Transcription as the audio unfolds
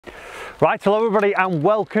Right, hello everybody and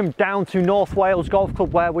welcome down to North Wales Golf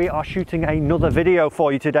Club, where we are shooting another video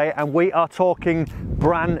for you today, and we are talking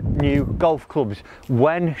brand new golf clubs.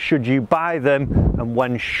 When should you buy them and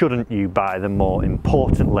when shouldn't you buy them, more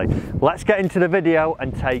importantly? Let's get into the video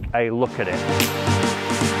and take a look at it.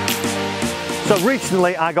 So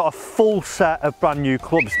recently I got a full set of brand new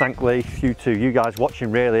clubs, thankfully due to you guys watching.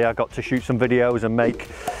 Really, I got to shoot some videos and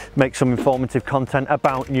make some informative content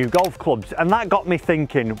about new golf clubs, and that got me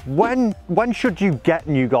thinking, when should you get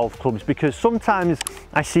new golf clubs? Because sometimes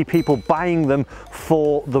I see people buying them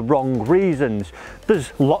for the wrong reasons.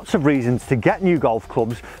 There's lots of reasons to get new golf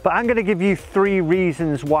clubs, but I'm going to give you 3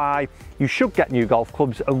 reasons why you should get new golf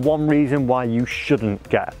clubs and 1 reason why you shouldn't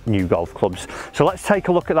get new golf clubs. So let's take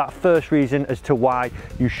a look at that first reason as to why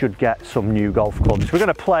you should get some new golf clubs. We're going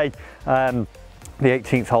to play the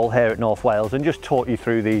 18th hole here at North Wales and just talk you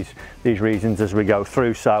through these reasons as we go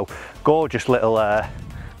through. So gorgeous little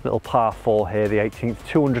par 4 here, the 18th,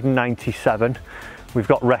 297. We've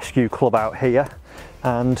got Rescue Club out here,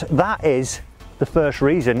 and that is the first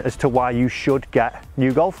reason as to why you should get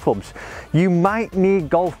new golf clubs. You might need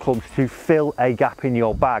golf clubs to fill a gap in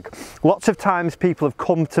your bag. Lots of times people have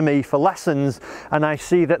come to me for lessons and I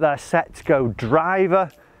see that their sets go driver,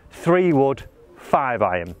 3-wood,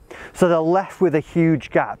 5-iron. So they're left with a huge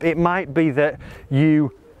gap. It might be that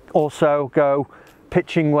you also go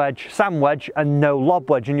pitching wedge, sand wedge and no lob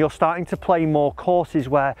wedge, and you're starting to play more courses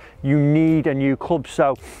where you need a new club.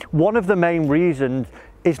 So one of the main reasons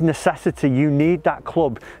is necessity. You need that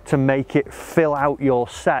club to make it fill out your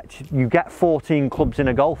set. You get 14 clubs in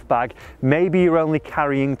a golf bag, maybe you're only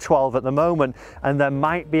carrying 12 at the moment, and there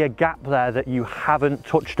might be a gap there that you haven't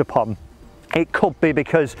touched upon. It could be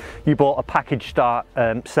because you bought a package start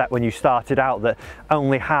set when you started out that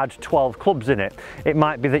only had 12 clubs in it. It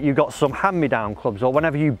might be that you got some hand-me-down clubs, or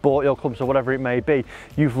whenever you bought your clubs or whatever it may be,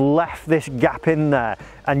 you've left this gap in there,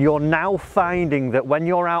 and you're now finding that when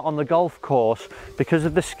you're out on the golf course, because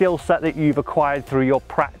of the skill set that you've acquired through your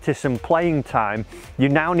practice and playing time, you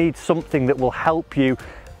now need something that will help you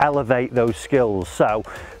elevate those skills. So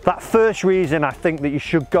that first reason I think that you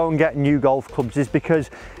should go and get new golf clubs is because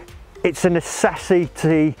it's a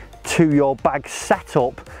necessity to your bag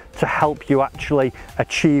setup to help you actually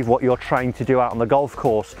achieve what you're trying to do out on the golf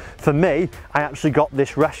course. For me, I actually got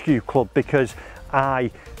this Rescue Club because I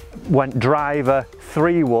went driver,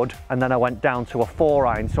 3-wood, and then I went down to a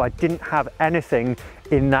 4-iron, so I didn't have anything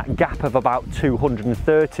in that gap of about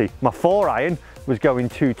 230. My 4-iron was going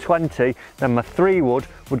 220, then my 3-wood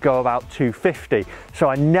would go about 250. So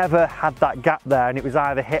I never had that gap there, and it was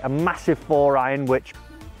either hit a massive 4-iron, which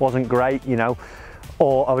wasn't great, you know,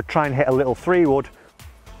 or I would try and hit a little 3-wood,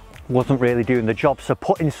 wasn't really doing the job. So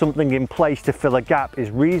putting something in place to fill a gap is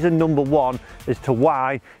reason number 1 as to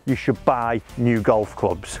why you should buy new golf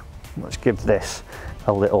clubs. Let's give this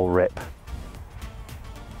a little rip.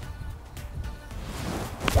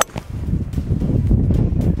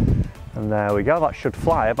 And there we go, that should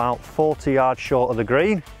fly about 40 yards short of the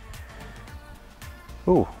green.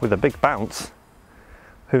 Ooh, with a big bounce.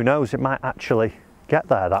 Who knows, it might actually get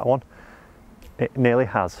there, that one. It nearly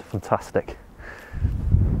has. Fantastic.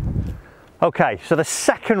 Okay, so the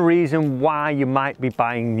second reason why you might be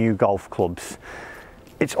buying new golf clubs,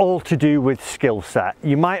 it's all to do with skill set.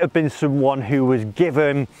 You might have been someone who was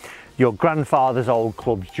given your grandfather's old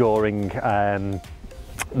clubs during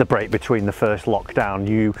the break between the first lockdown.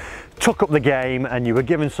 You took up the game and you were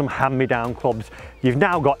given some hand-me-down clubs. You've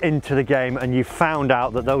now got into the game and you've found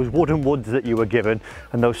out that those wooden woods that you were given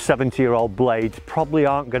and those 70-year-old blades probably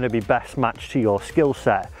aren't going to be best matched to your skill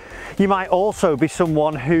set. You might also be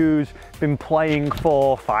someone who's been playing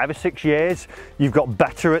for 5 or 6 years. You've got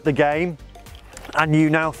better at the game and you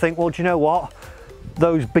now think, well, do you know what?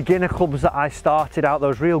 Those beginner clubs that I started out,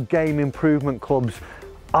 those real game improvement clubs,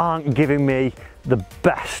 aren't giving me the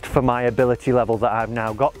best for my ability level that I've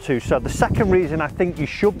now got to. So the second reason I think you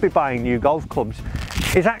should be buying new golf clubs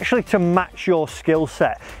is actually to match your skill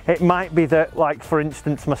set. It might be that, like for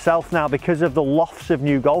instance myself now, because of the lofts of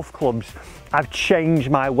new golf clubs, I've changed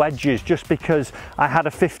my wedges just because I had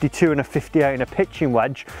a 52 and a 58 and a pitching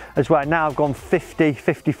wedge, as where now I've gone 50,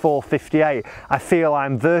 54, 58. I feel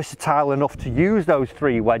I'm versatile enough to use those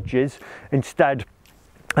 3 wedges instead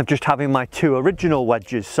of just having my 2 original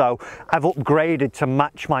wedges. So I've upgraded to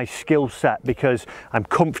match my skill set because I'm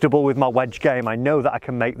comfortable with my wedge game. I know that I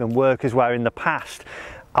can make them work, as where in the past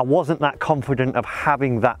I wasn't that confident of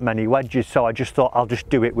having that many wedges, so I just thought I'll just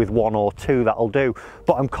do it with 1 or 2, that'll do.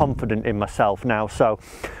 But I'm confident in myself now. So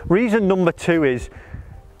reason number 2 is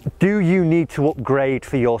Do you need to upgrade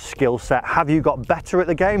for your skill set? Have you got better at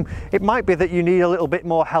the game? It might be that you need a little bit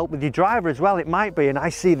more help with your driver as well. It might be, and I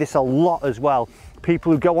see this a lot as well.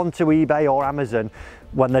 People who go onto eBay or Amazon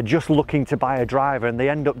when they're just looking to buy a driver, and they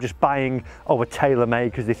end up just buying a TaylorMade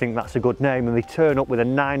because they think that's a good name, and they turn up with a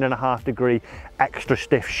 9.5 degree extra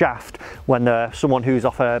stiff shaft when they're someone who's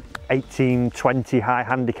off a 18, 20 high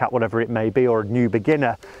handicap, whatever it may be, or a new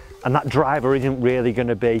beginner. And that driver isn't really going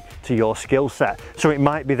to be to your skill set. So it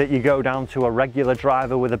might be that you go down to a regular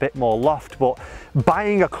driver with a bit more loft, but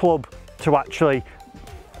buying a club to actually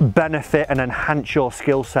benefit and enhance your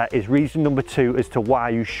skill set is reason number 2 as to why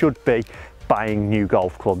you should be buying new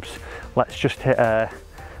golf clubs. Let's just hit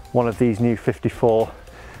one of these new 54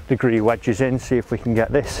 degree wedges in, see if we can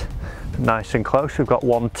get this nice and close. We've got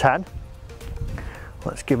 110.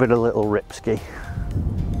 Let's give it a little rip ski.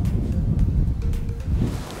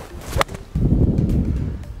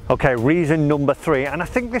 Okay, reason number 3, and I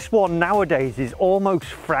think this one nowadays is almost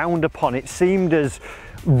frowned upon. It seemed as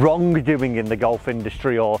wrongdoing in the golf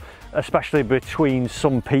industry, or especially between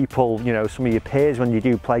some people, you know, some of your peers when you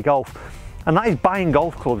do play golf. And that is buying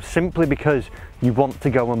golf clubs simply because you want to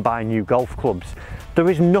go and buy new golf clubs. There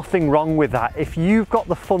is nothing wrong with that. If you've got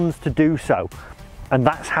the funds to do so, and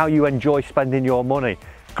that's how you enjoy spending your money,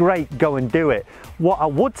 great, go and do it. What I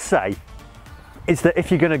would say is that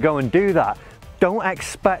if you're going to go and do that, don't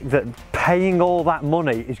expect that paying all that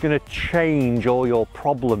money is going to change all your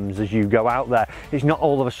problems as you go out there. It's not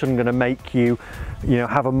all of a sudden going to make you,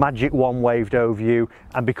 have a magic wand waved over you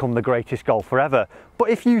and become the greatest golfer ever. But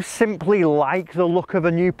if you simply like the look of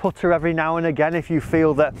a new putter every now and again, if you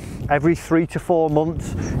feel that every 3 to 4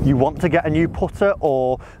 months you want to get a new putter,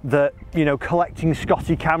 or that, collecting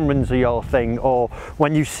Scotty Camerons are your thing, or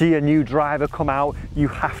when you see a new driver come out, you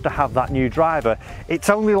have to have that new driver. It's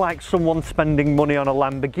only like someone spending money on a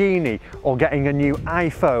Lamborghini, or getting a new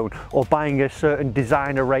iPhone, or buying a certain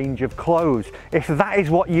designer range of clothes. If that is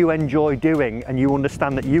what you enjoy doing, and you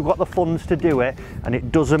understand that you've got the funds to do it, and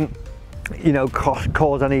it doesn't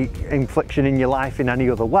cause any infliction in your life in any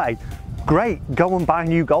other way, great, go and buy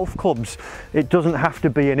new golf clubs. It doesn't have to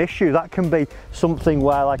be an issue. That can be something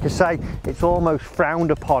where, like I say, it's almost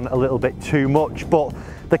frowned upon a little bit too much. But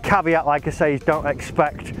the caveat, like I say, is don't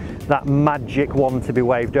expect that magic wand to be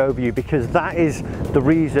waved over you, because that is the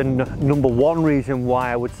reason, number 1 reason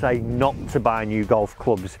why I would say not to buy new golf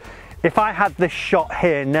clubs. If I had this shot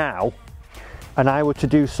here now and I were to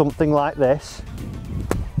do something like this,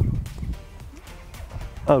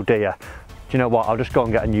 oh dear, do you know what, I'll just go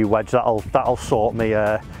and get a new wedge. That'll sort me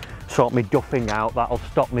duffing out. That'll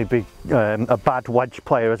stop me being a bad wedge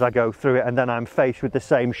player as I go through it, and then I'm faced with the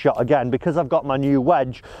same shot again. Because I've got my new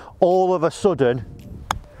wedge, all of a sudden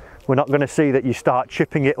we're not going to see that you start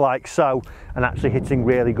chipping it like so and actually hitting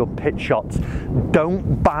really good pitch shots.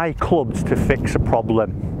 Don't buy clubs to fix a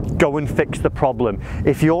problem. Go and fix the problem.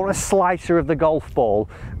 If you're a slicer of the golf ball,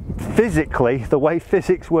 physically, the way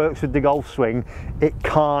physics works with the golf swing, it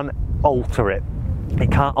can't alter it.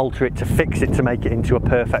 It can't alter it to fix it, to make it into a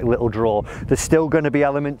perfect little draw. There's still going to be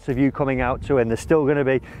elements of you coming out to it, and there's still going to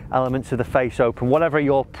be elements of the face open. Whatever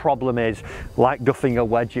your problem is, like duffing a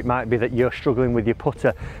wedge, it might be that you're struggling with your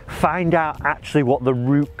putter. Find out actually what the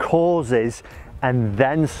root cause is, and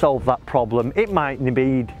then solve that problem. It might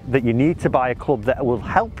be that you need to buy a club that will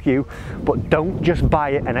help you, but don't just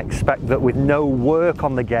buy it and expect that with no work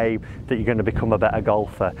on the game that you're going to become a better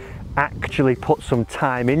golfer. Actually put some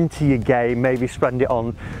time into your game, maybe spend it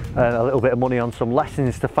on a little bit of money on some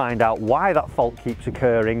lessons to find out why that fault keeps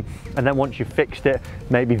occurring, and then once you've fixed it,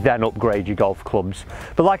 maybe then upgrade your golf clubs.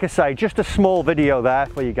 But like I say, just a small video there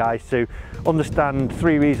for you guys to understand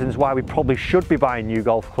 3 reasons why we probably should be buying new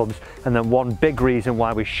golf clubs, and then 1 big reason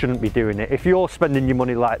why we shouldn't be doing it. If you're spending your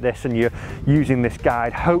money like this and you're using this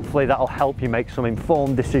guide, hopefully that'll help you make some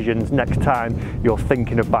informed decisions next time you're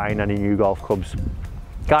thinking of buying any new golf clubs.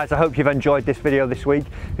 Guys, I hope you've enjoyed this video this week.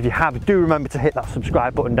 If you have, do remember to hit that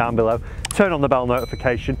subscribe button down below, turn on the bell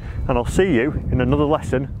notification, and I'll see you in another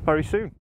lesson very soon.